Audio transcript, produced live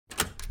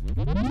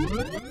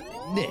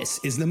This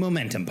is the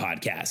Momentum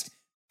Podcast.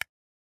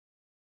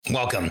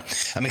 Welcome.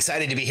 I'm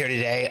excited to be here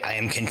today. I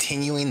am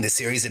continuing the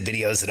series of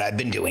videos that I've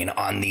been doing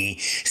on the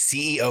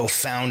CEO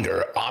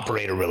founder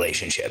operator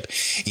relationship.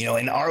 You know,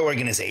 in our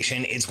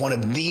organization, it's one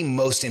of the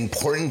most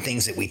important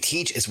things that we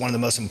teach. It's one of the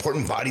most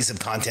important bodies of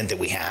content that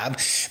we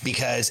have,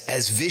 because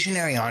as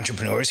visionary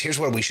entrepreneurs, here's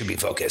where we should be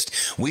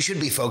focused. We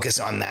should be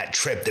focused on that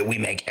trip that we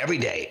make every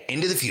day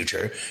into the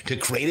future to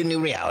create a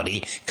new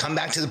reality, come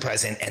back to the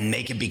present, and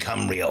make it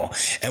become real.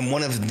 And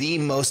one of the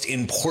most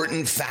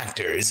important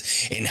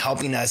factors in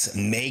helping us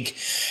make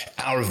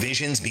our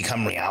visions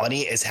become reality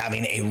is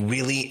having a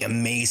really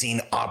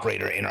amazing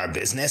operator in our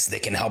business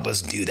that can help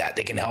us do that.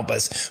 They can help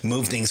us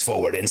move things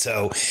forward. And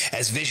so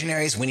as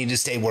visionaries, we need to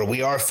stay where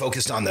we are,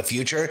 focused on the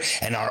future,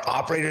 and our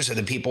operators are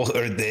the people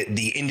or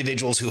the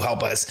individuals who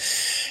help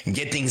us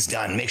get things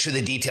done, make sure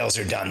the details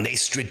are done. They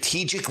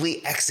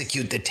strategically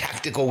execute the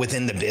tactical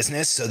within the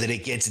business so that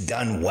it gets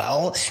done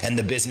well and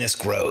the business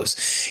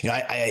grows. You know,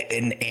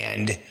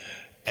 and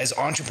as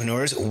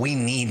entrepreneurs, we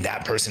need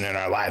that person in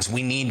our lives.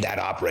 We need that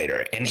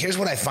operator. And here's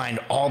what I find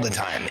all the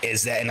time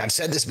is that, and I've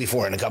said this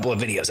before in a couple of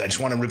videos, I just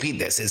want to repeat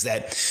this, is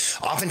that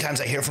oftentimes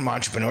I hear from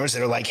entrepreneurs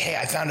that are like, hey,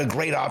 I found a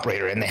great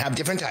operator, and they have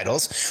different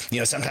titles. You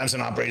know, sometimes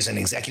an operator is an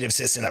executive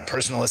assistant, a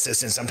personal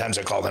assistant. Sometimes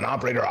they're called an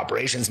operator,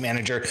 operations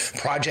manager,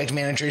 project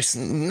manager,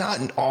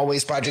 not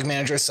always project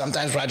manager,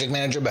 sometimes project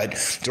manager,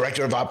 but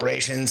director of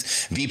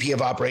operations, VP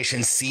of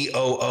operations,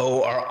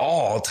 COO are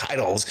all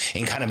titles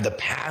in kind of the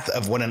path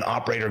of what an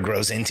operator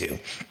grows into.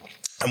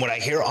 And what I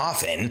hear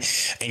often,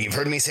 and you've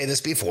heard me say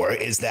this before,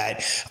 is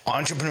that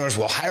entrepreneurs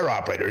will hire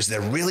operators. They're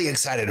really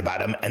excited about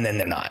them, and then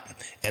they're not.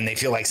 And they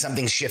feel like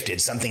something's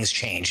shifted, something's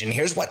changed. And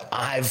here's what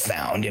I've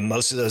found in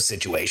most of those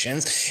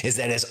situations is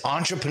that as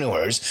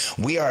entrepreneurs,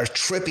 we are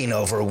tripping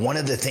over one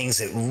of the things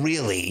that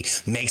really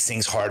makes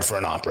things hard for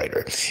an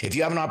operator. If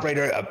you have an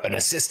operator, an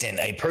assistant,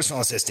 a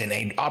personal assistant,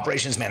 an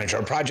operations manager,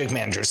 a project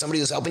manager, somebody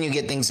who's helping you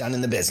get things done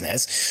in the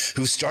business,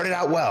 who started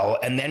out well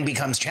and then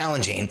becomes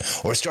challenging,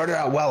 or started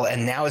out well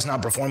and now is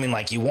not performing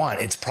like you want,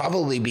 it's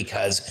probably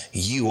because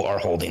you are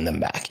holding them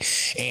back.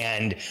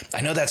 And I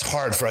know that's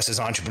hard for us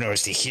as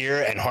entrepreneurs to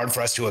hear and hard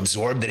for us to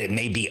absorb, that it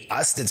may be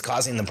us that's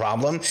causing the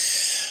problem.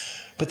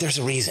 But there's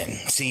a reason.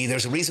 See,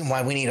 there's a reason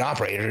why we need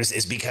operators,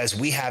 is because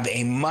we have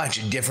a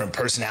much different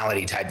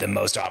personality type than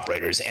most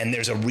operators. And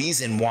there's a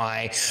reason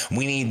why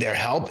we need their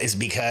help, is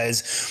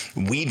because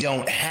we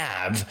don't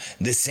have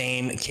the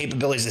same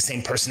capabilities, the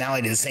same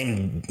personality, the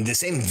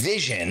same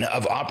vision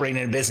of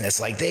operating a business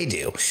like they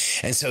do.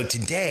 And so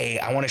today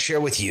I want to share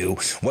with you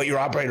what your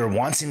operator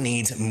wants and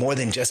needs more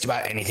than just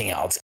about anything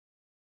else.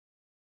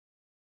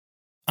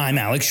 I'm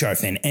Alex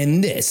Sharfin,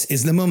 and this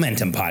is the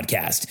Momentum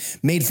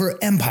Podcast, made for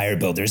empire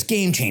builders,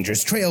 game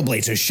changers,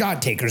 trailblazers,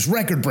 shot takers,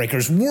 record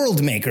breakers,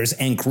 world makers,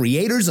 and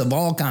creators of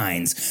all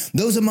kinds.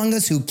 Those among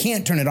us who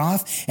can't turn it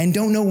off and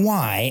don't know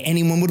why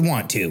anyone would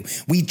want to.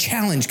 We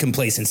challenge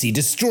complacency,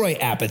 destroy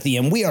apathy,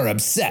 and we are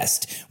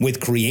obsessed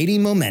with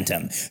creating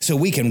momentum so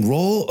we can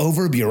roll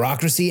over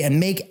bureaucracy and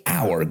make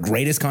our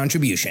greatest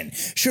contribution.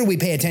 Sure, we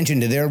pay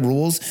attention to their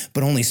rules,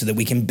 but only so that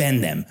we can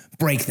bend them,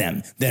 break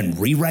them, then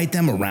rewrite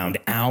them around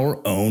our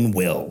own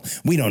will.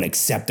 We don't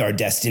accept our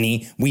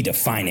destiny, we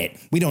define it.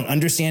 We don't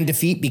understand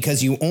defeat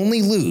because you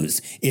only lose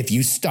if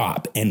you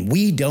stop, and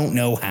we don't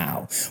know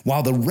how.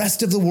 While the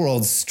rest of the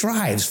world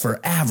strives for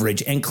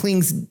average and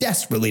clings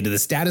desperately to the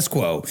status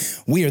quo,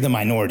 we are the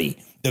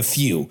minority, the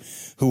few,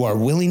 who are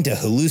willing to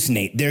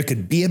hallucinate there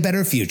could be a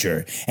better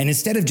future. And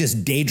instead of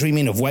just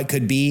daydreaming of what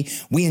could be,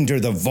 we endure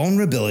the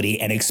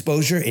vulnerability and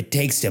exposure it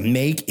takes to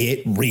make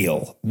it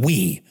real.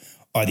 We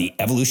are the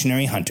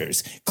evolutionary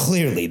hunters,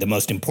 clearly the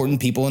most important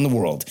people in the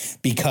world,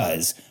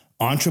 because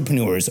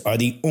entrepreneurs are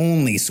the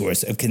only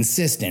source of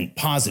consistent,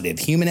 positive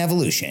human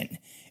evolution,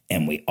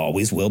 and we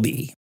always will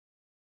be.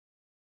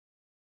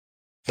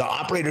 The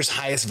operator's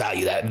highest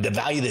value, the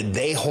value that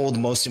they hold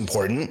most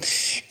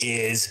important,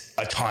 is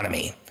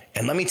autonomy.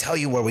 And let me tell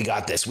you where we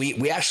got this.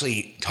 We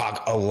actually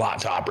talk a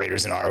lot to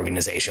operators in our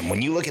organization. When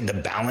you look at the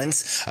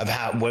balance of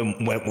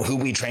who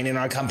we train in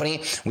our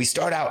company, we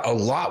start out a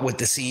lot with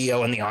the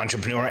CEO and the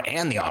entrepreneur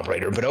and the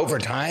operator. But over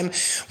time,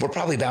 we're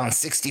probably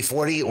balanced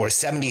 60-40 or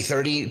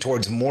 70-30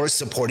 towards more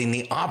supporting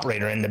the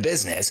operator in the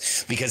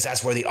business, because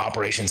that's where the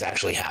operations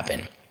actually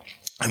happen.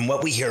 And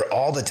what we hear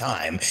all the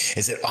time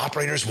is that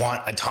operators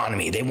want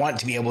autonomy. They want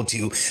to be able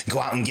to go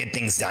out and get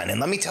things done. And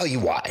let me tell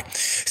you why.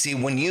 See,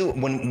 when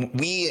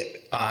we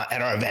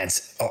at our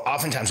events,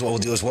 oftentimes what we'll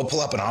do is we'll pull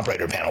up an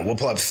operator panel. We'll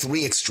pull up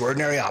 3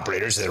 extraordinary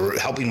operators that are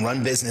helping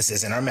run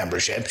businesses in our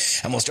membership,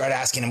 and we'll start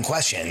asking them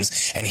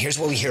questions. And here's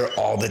what we hear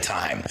all the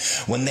time.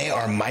 When they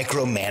are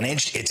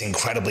micromanaged, it's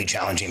incredibly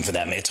challenging for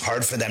them. It's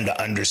hard for them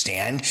to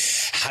understand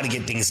how to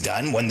get things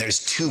done when there's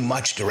too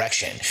much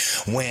direction.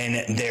 When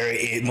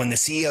the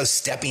CEO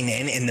steps stepping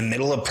in the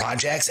middle of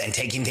projects and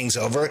taking things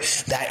over,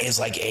 that is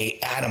like a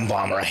atom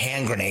bomb or a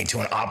hand grenade to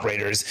an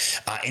operator's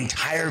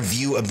entire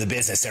view of the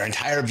business, their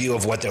entire view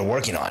of what they're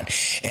working on.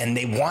 And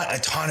they want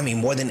autonomy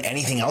more than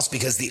anything else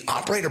because the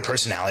operator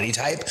personality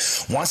type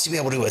wants to be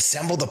able to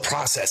assemble the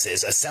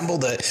processes, assemble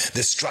the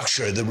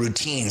structure, the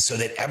routine, so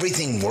that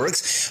everything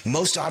works.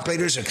 Most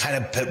operators are kind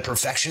of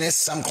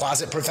perfectionists, some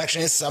closet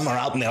perfectionists, some are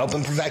out in the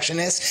open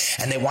perfectionists,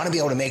 and they want to be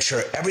able to make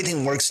sure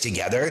everything works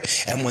together.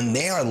 And when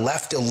they are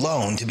left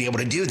alone to be able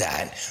to do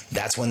that,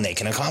 that's when they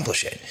can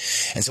accomplish it.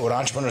 And so what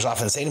entrepreneurs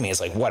often say to me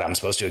is like, what, I'm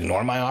supposed to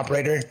ignore my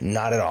operator?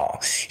 Not at all.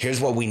 Here's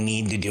what we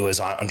need to do as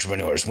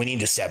entrepreneurs. We need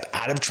to step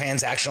out of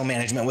transactional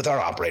management with our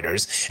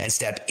operators and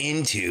step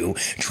into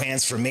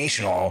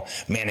transformational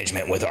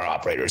management with our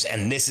operators.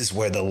 And this is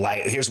where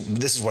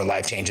this is where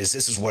life changes.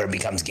 This is where it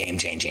becomes game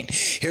changing.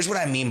 Here's what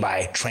I mean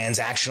by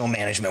transactional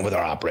management with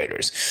our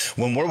operators.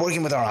 When we're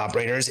working with our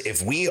operators,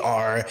 if we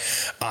are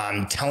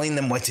telling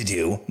them what to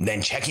do,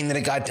 then checking that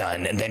it got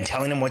done, and then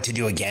telling them what to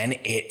do again,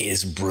 it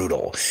is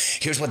brutal.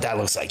 Here's what that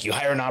looks like. You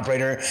hire an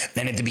operator,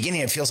 and at the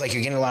beginning, it feels like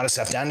you're getting a lot of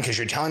stuff done because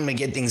you're telling them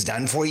to get things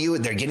done for you.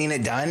 They're getting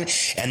it done.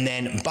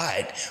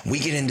 But we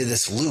get into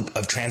this loop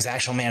of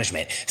transactional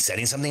management,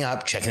 setting something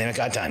up, checking that it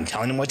got done,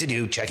 telling them what to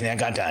do, checking that it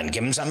got done,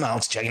 giving them something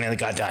else, checking that it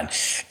got done.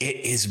 It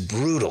is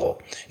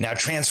brutal. Now,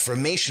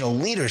 transformational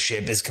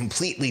leadership is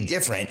completely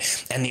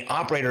different, and the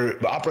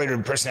operator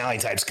personality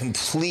types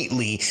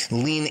completely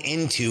lean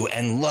into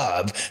and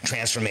love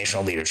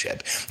transformational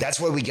leadership. That's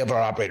where we give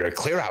our operator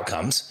clear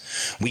outcomes.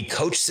 We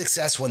coach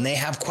success when they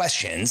have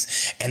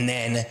questions, and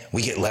then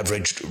we get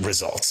leveraged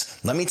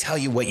results. Let me tell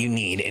you what you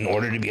need in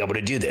order to be able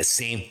to do this.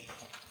 See,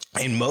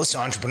 in most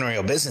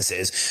entrepreneurial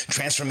businesses,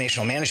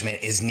 transformational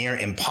management is near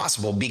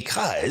impossible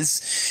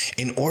because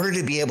in order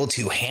to be able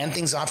to hand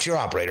things off to your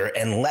operator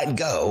and let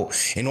go,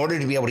 in order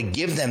to be able to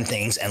give them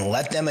things and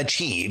let them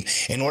achieve,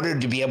 in order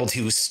to be able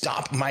to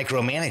stop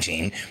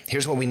micromanaging,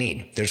 here's what we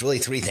need. There's really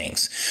three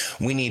things.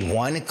 We need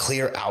one,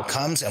 clear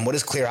outcomes. And what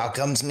does clear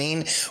outcomes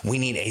mean? We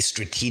need a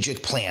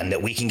strategic plan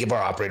that we can give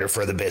our operator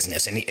for the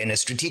business. And in a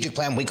strategic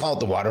plan, we call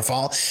it the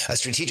waterfall. A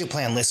strategic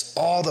plan lists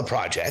all the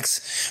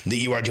projects that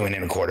you are doing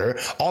in a quarter,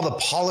 all the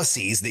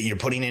policies that you're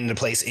putting into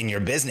place in your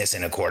business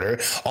in a quarter,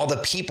 all the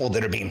people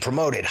that are being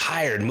promoted,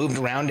 hired, moved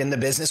around in the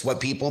business,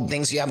 what people,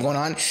 things you have going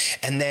on,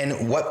 and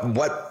then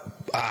what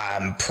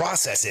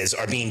processes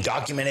are being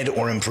documented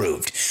or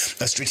improved.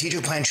 A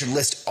strategic plan should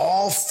list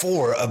all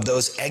four of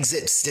those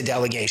exits to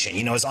delegation.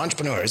 You know, as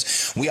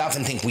entrepreneurs, we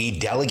often think we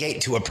delegate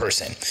to a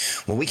person.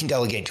 Well, we can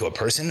delegate to a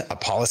person, a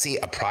policy,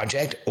 a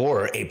project,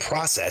 or a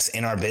process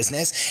in our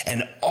business,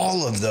 and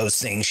all of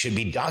those things should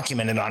be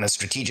documented on a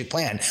strategic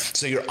plan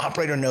so your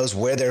operator knows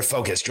where they're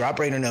focused. Your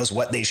operator knows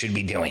what they should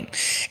be doing.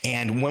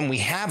 And when we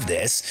have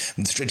this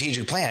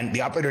strategic plan,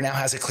 the operator now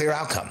has a clear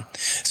outcome.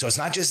 So it's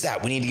not just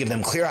that. We need to give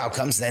them clear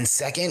outcomes. Then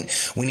second,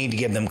 we need to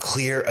give them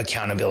clear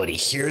accountability.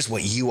 Here's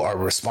what you are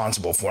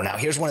responsible for. Now,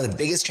 here's one of the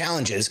biggest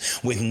challenges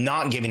with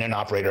not giving an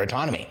operator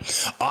autonomy.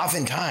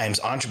 Oftentimes,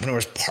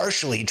 entrepreneurs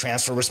partially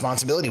transfer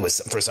responsibility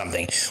for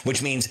something,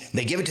 which means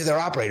they give it to their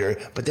operator,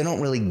 but they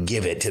don't really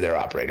give it to their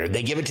operator.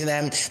 They give it to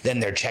them, then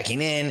they're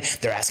checking in,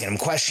 they're asking them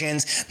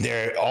questions,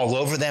 they're all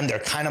over them, they're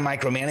kind of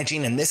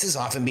micromanaging, and this is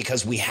often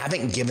because we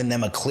haven't given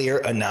them a clear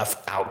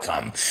enough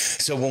outcome.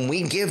 So when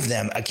we give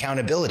them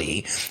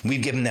accountability,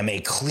 we've given them a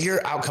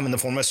clear outcome in the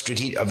form of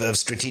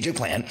strategic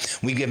plan.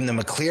 We've given them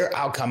a clear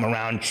outcome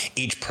around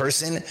each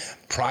person,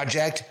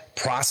 project,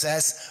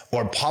 process,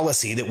 or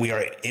policy that we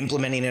are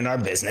implementing in our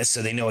business,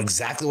 so they know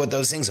exactly what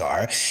those things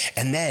are.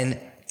 And then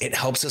it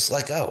helps us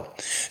let go.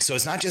 So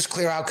it's not just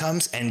clear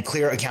outcomes and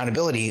clear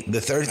accountability. The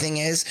third thing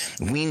is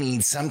we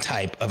need some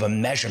type of a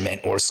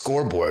measurement or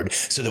scoreboard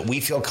so that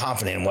we feel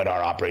confident in what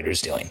our operator is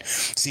doing.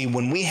 See,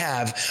 when we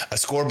have a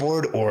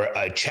scoreboard or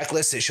a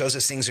checklist that shows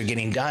us things are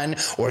getting done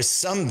or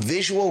some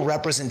visual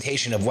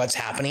representation of what's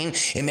happening,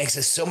 it makes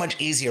it so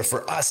much easier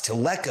for us to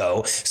let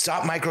go,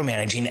 stop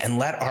micromanaging, and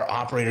let our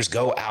operators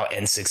go out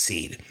and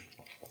succeed.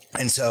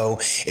 And so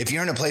if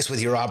you're in a place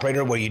with your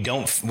operator where you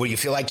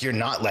feel like you're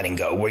not letting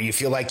go, where you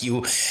feel like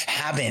you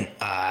haven't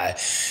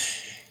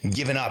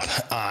given up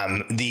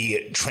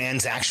the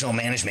transactional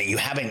management, you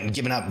haven't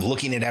given up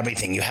looking at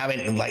everything, you're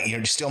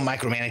still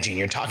micromanaging,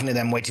 you're talking to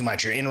them way too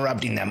much, you're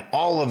interrupting them,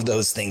 all of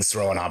those things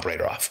throw an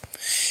operator off.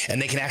 And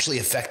they can actually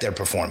affect their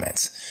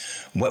performance.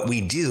 What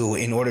we do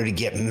in order to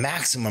get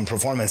maximum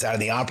performance out of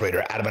the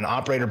operator, out of an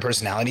operator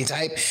personality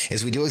type,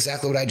 is we do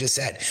exactly what I just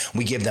said.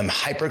 We give them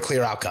hyper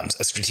clear outcomes,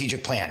 a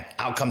strategic plan,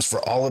 outcomes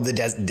for all of the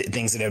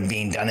things that are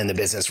being done in the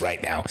business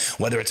right now,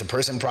 whether it's a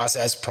person,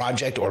 process,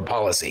 project, or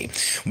policy.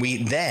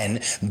 We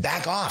then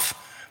back off.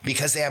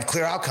 because they have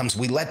clear outcomes.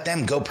 We let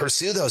them go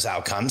pursue those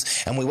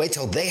outcomes, and we wait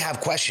till they have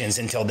questions,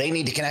 until they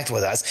need to connect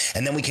with us,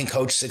 and then we can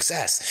coach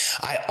success.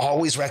 I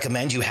always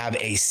recommend you have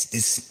a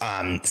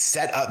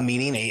set up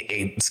meeting,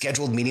 a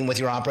scheduled meeting with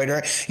your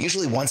operator,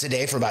 usually once a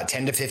day for about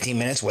 10 to 15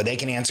 minutes, where they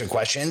can answer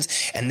questions.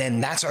 And then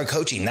that's our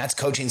coaching. That's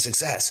coaching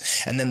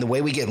success. And then the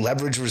way we get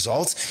leverage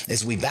results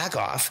is we back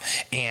off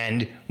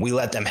and we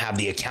let them have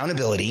the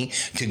accountability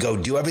to go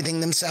do everything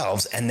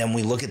themselves. And then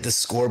we look at the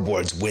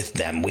scoreboards with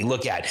them. We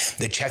look at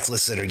the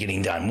checklists that are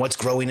getting done. What's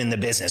growing in the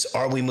business?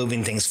 Are we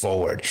moving things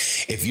forward?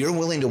 If you're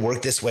willing to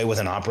work this way with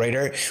an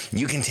operator,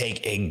 you can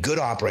take a good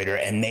operator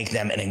and make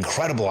them an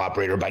incredible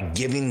operator by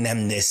giving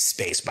them this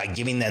space, by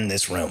giving them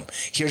this room.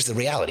 Here's the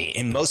reality.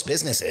 In most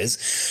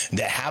businesses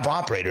that have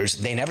operators,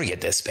 they never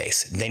get this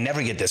space. They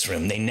never get this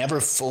room. They never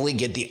fully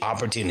get the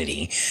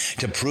opportunity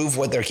to prove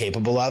what they're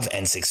capable of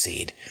and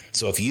succeed.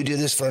 So if you do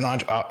this for an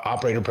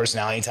operator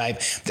personality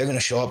type, they're going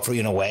to show up for you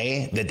in a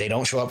way that they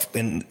don't show up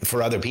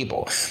for other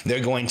people.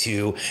 They're going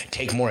to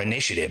take more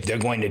initiative. They're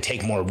going to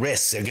take more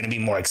risks. They're going to be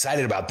more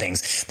excited about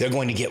things. They're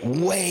going to get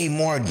way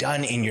more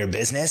done in your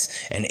business.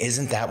 And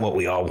isn't that what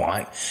we all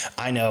want?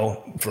 I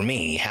know for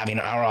me, having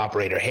our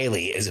operator,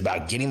 Haley, is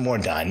about getting more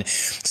done,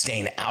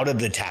 staying out of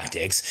the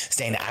tactics,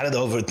 staying out of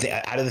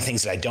the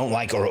things that I don't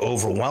like or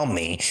overwhelm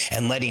me,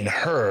 and letting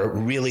her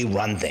really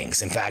run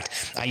things. In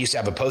fact, I used to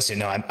have a Post-it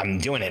note. I'm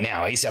doing it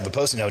now. I used to have a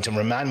Post-it note to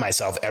remind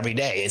myself every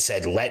day. It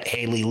said, "Let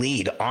Haley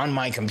lead," on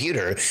my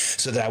computer,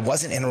 so that I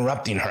wasn't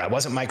interrupting her. I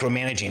wasn't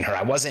micromanaging her.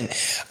 I wasn't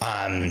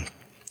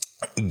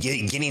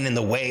getting in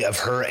the way of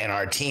her and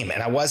our team.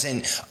 And I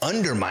wasn't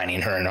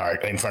undermining her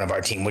in front of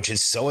our team, which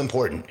is so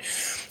important.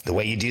 The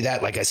way you do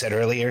that, like I said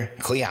earlier,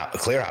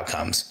 clear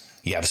outcomes.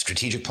 You have a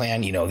strategic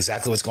plan. You know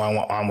exactly what's going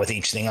on with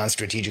each thing on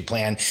strategic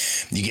plan.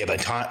 You give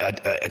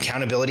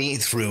accountability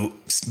through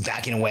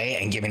backing away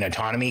and giving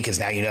autonomy, because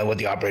now you know what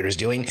the operator is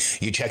doing.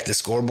 You check the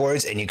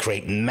scoreboards, and you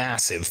create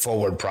massive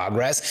forward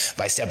progress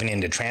by stepping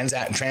into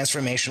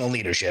transformational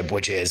leadership,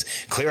 which is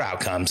clear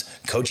outcomes,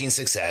 coaching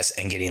success,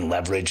 and getting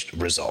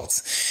leveraged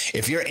results.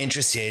 If you're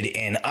interested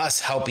in us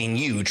helping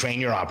you train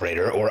your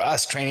operator, or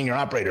us training your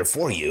operator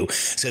for you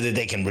so that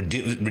they can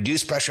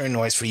reduce pressure and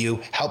noise for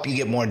you, help you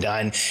get more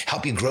done,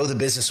 help you grow the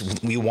business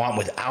we want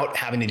without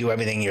having to do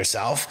everything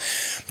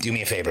yourself, do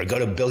me a favor. Go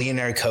to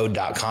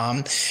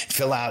billionairecode.com,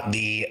 fill out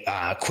the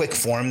quick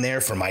form there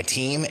for my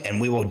team,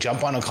 and we will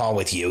jump on a call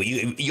with you.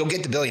 You'll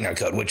get the Billionaire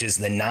Code, which is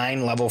the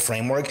 9-level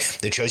framework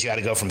that shows you how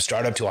to go from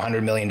startup to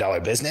 $100 million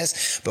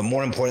business. But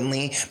more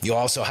importantly, you'll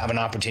also have an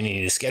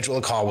opportunity to schedule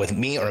a call with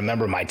me or a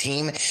member of my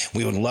team.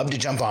 We would love to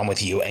jump on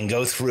with you and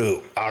go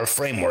through our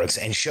frameworks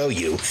and show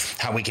you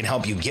how we can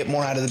help you get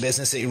more out of the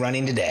business that you're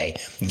running today,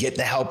 get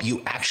the help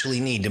you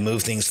actually need to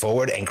move things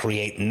forward, and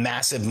create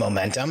massive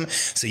momentum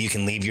so you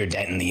can leave your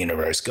dent in the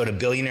universe. Go to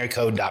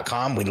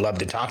billionairecode.com. We'd love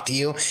to talk to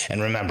you.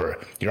 And remember,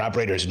 your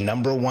operator's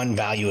number one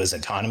value is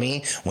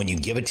autonomy. When you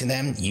give it to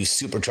them, you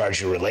supercharge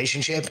your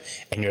relationship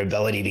and your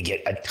ability to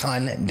get a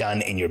ton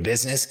done in your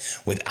business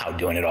without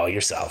doing it all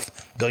yourself.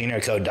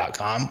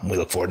 Billionairecode.com. We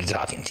look forward to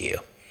talking to you.